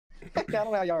I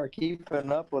don't know how y'all are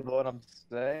keeping up with what I'm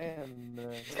saying.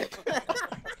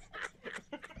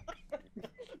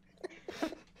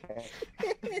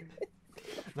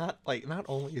 Not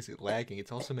only is it lagging,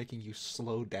 it's also making you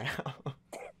slow down.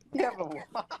 Yeah, but why?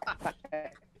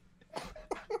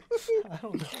 I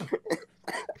don't know.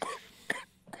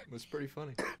 It was pretty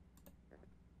funny.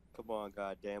 Come on,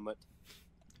 goddammit.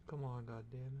 Come on,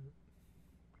 goddammit.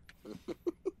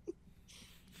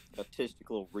 Autistic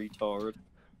little retard.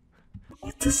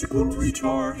 Autistic little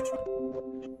retard.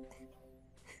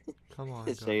 Come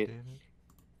on, Say goddammit.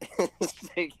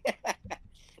 say,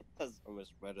 that's so much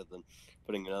better than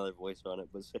putting another voice on it,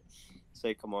 but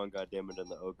say come on, goddammit, in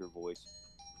the ogre voice.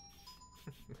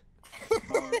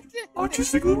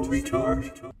 Autistic little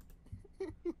retard.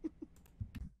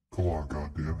 Come on,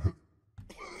 goddammit.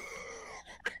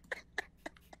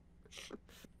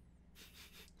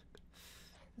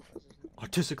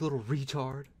 Autistic little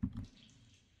retard.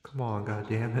 Come on,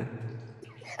 goddammit.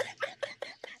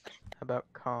 How about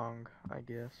Kong, I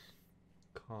guess.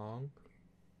 Kong?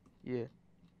 Yeah,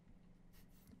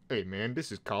 Hey man,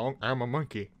 this is Kong. I'm a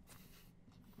monkey.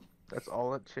 that's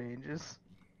all it changes.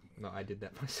 No, I did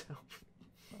that myself.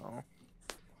 Oh.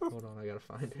 Hold on, I gotta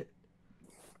find it.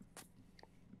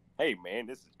 Hey man,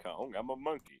 this is Kong. I'm a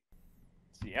monkey.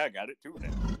 See, I got it too now.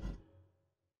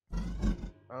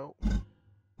 Oh.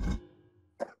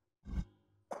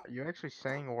 Are you actually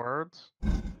saying words?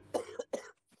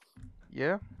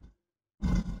 Yeah?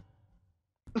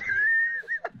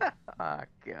 Ah,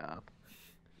 God.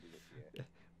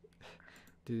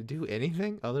 Did it do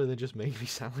anything other than just make me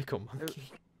sound like a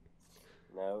monkey?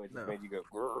 No, it just No. made you go.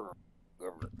 Grr,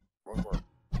 grr, grr, grr.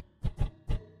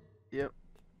 Yep.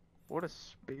 What a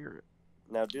spirit.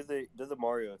 Now do the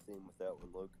Mario theme with that one,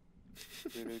 Luke.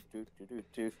 Do, do, do, do,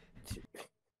 do, do.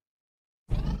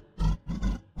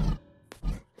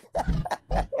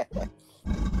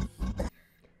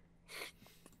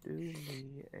 Do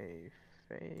me a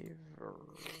favor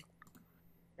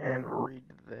and read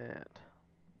that.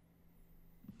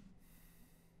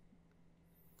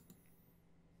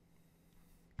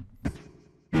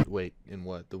 Wait, in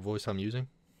what? The voice I'm using?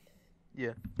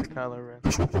 Yeah, the Kylo Ren.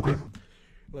 Okay.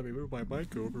 Let me move my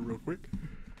mic over real quick.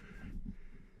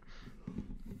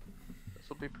 This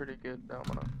will be pretty good,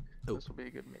 Domino. Oh. This will be a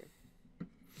good meme.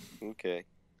 Okay.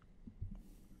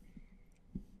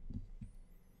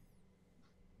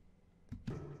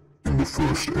 In the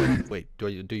first age. Wait, do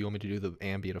you want me to do the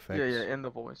ambient effects? Yeah, in the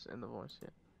voice, yeah.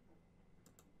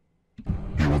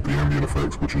 You want the ambient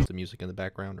effects, which is The music in the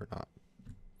background or not?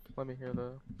 Let me hear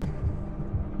the...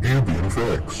 ambient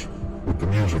effects with the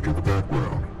music in the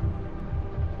background.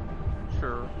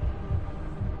 Sure.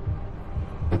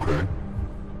 Okay.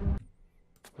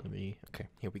 Okay,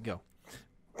 here we go.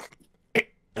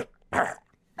 Let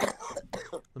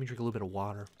me drink a little bit of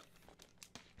water.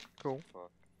 Cool.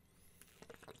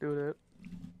 Do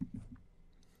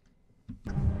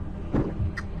that.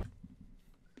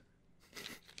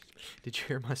 Did you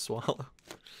hear my swallow?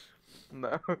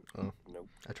 No. Oh, Nope.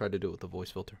 I tried to do it with the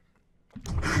voice filter.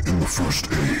 In the first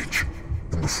age,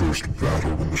 in the first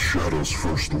battle when the shadows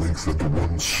first lengthened,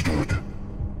 one stood,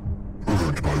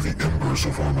 burned by the embers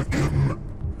of Armageddon,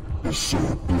 his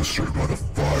soul blistered by the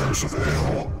fires of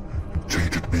hell,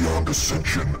 tainted beyond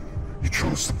ascension. He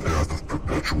chose the path of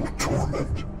perpetual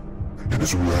torment. In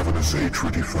his ravenous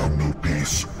hatred he found no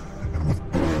peace, and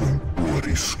with boiling blood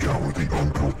he scoured the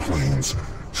unknown plains,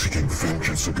 seeking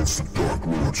vengeance against the Dark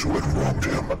Lords who had wronged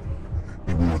him.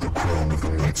 He wore the crown of the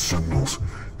Night Sentinels,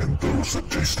 and those that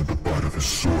tasted the bite of his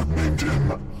sword named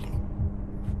him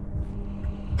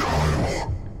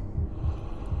Kyle.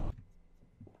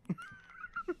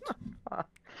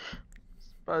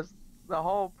 But the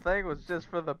whole thing was just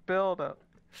for the build-up.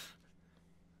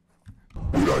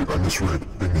 Wait, I misread.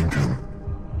 They named him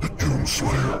the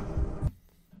Doomslayer.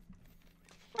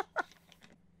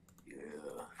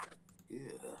 Yeah.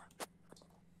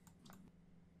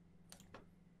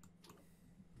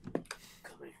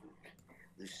 Coming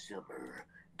this summer,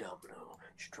 Domino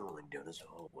strolling down his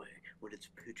hallway when it's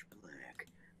pitch black.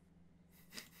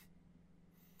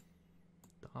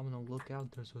 Domino, look out,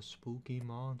 there's a spooky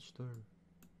monster.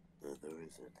 No, there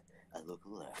isn't. I look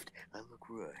left, I look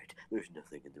right. There's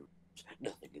nothing in the rooms,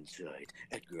 nothing in sight.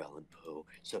 Edgar Allan Poe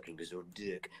sucking his own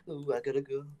dick. Oh, I gotta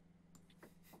go.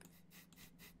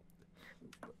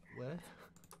 What?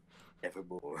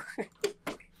 Nevermore.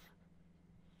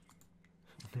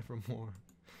 Nevermore.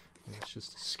 It's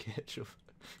just a sketch of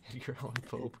Edgar Allan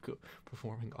Poe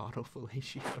performing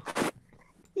autofellatio.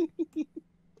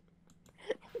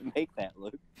 Make that,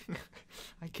 Luke.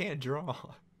 I can't draw.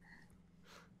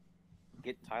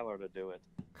 Get Tyler to do it.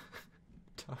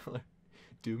 Tyler,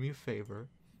 do me a favor.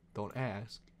 Don't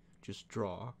ask. Just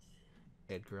draw.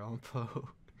 Edgar Allan Poe.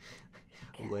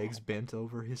 Legs bent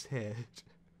over his head.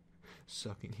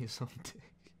 Sucking his own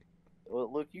dick.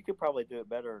 Well, look, you could probably do it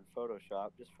better in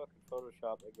Photoshop. Just fucking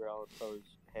Photoshop Edgar Allan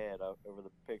Poe's head over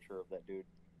the picture of that dude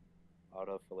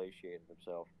auto-fellatiating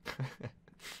himself.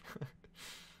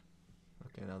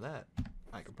 Okay, now that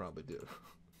I could probably do.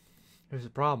 There's a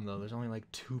problem, though. There's only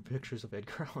like 2 pictures of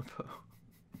Edgar Allan Poe.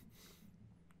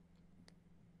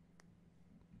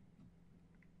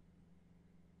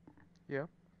 Yeah.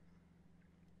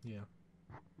 Yeah.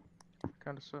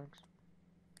 Kinda sucks.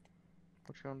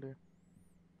 What you gonna do?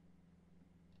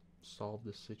 Solve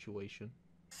this situation.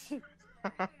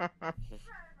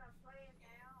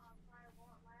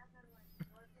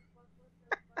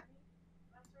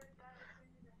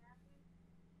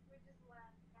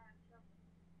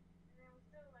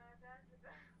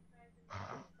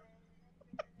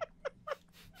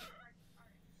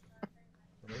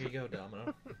 There you go,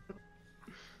 Domino.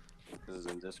 This is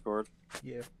in Discord.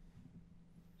 Yeah.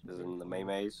 This is in the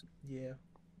Maymays. Yeah.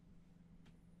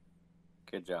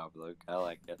 Good job, Luke. I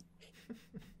like it.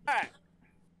 Alright.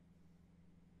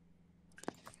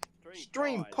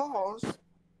 Stream pause.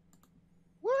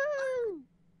 Woo!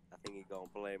 I think he's gonna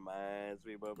play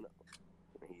Minesweeper.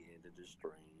 He ended the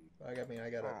stream. I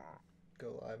gotta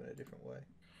go live in a different way.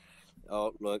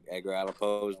 Oh, look, Edgar Allan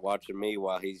Poe's watching me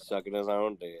while he's sucking his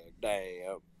own dick.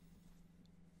 Damn.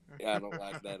 I don't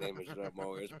like that image no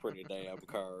more. It's pretty damn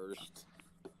cursed.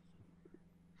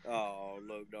 Oh,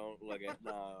 look, don't look at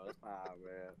no. Ah,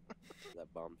 man.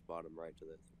 That bum's bottom right to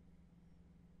this.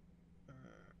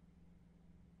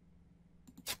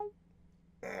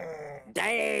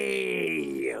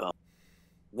 Damn!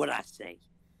 What'd I say?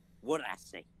 What'd I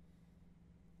say?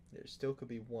 There still could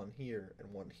be one here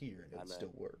and one here, and I it'd know.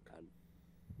 still work.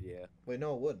 Yeah. Wait,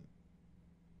 no, it wouldn't.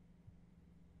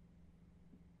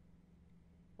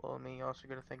 Well, I mean, you also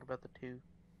gotta think about the 2.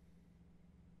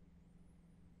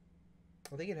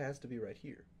 I think it has to be right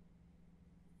here.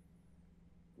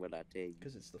 What'd I tell you?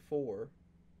 Because it's the 4.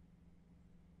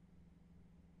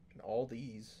 And all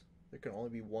these, there can only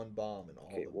be one bomb in all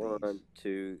Okay, of 1, these.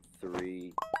 2,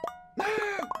 3. No!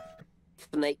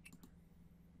 Snake.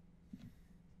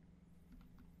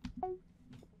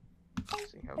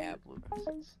 See how good Lucas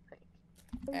is.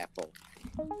 Apple.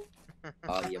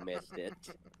 Oh, you missed it.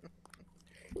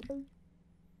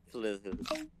 Slither.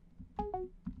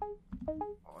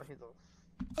 Oh, he's a...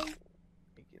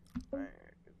 He gets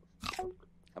back.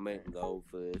 I'm gonna go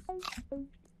first.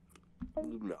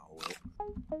 You know it.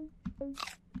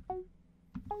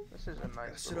 This is a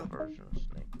nice Sit little up. version of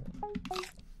Snake.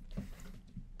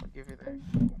 I'll give you that.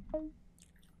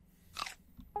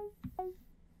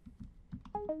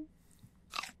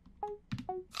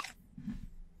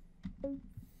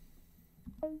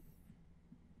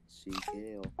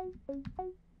 CKL.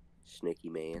 Sneaky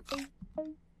man.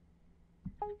 You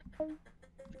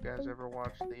guys ever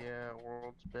watch the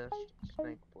world's best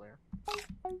snake player?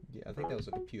 Yeah, I think that was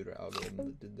a computer algorithm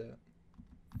that did that.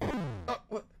 Oh,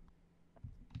 what?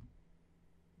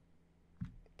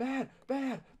 Bad,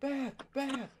 bad, bad,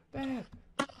 bad, bad.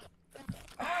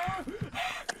 Ah!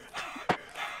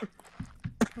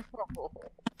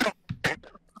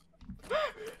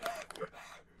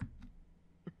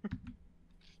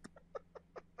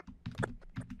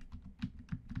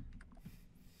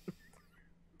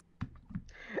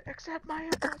 Accept my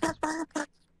apologies.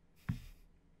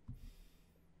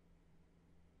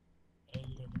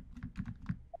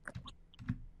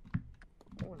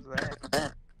 What was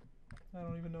that? I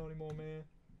don't even know anymore, man.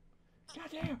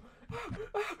 Goddamn!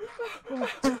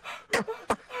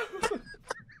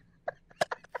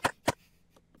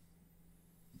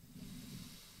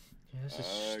 Yeah, this is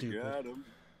stupid. Got him.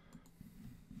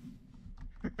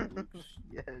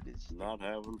 Yeah, it is. Not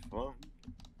having fun.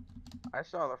 I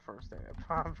saw the first thing that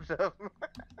popped up.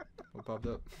 What popped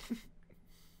up?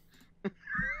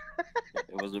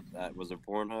 It was a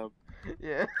Pornhub.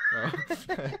 Yeah. Oh.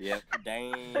 Yep.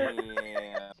 Damn.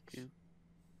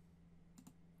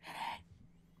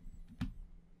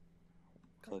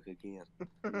 Click again.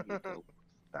 There you go.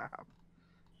 Stop.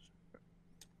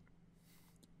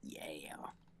 Yeah.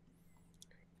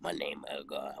 My name is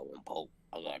Edgar Allan Poe.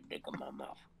 I got a dick in my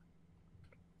mouth.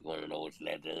 You wanna know what's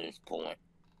led to this point?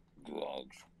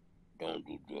 Drugs. Don't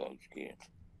do drugs, kids.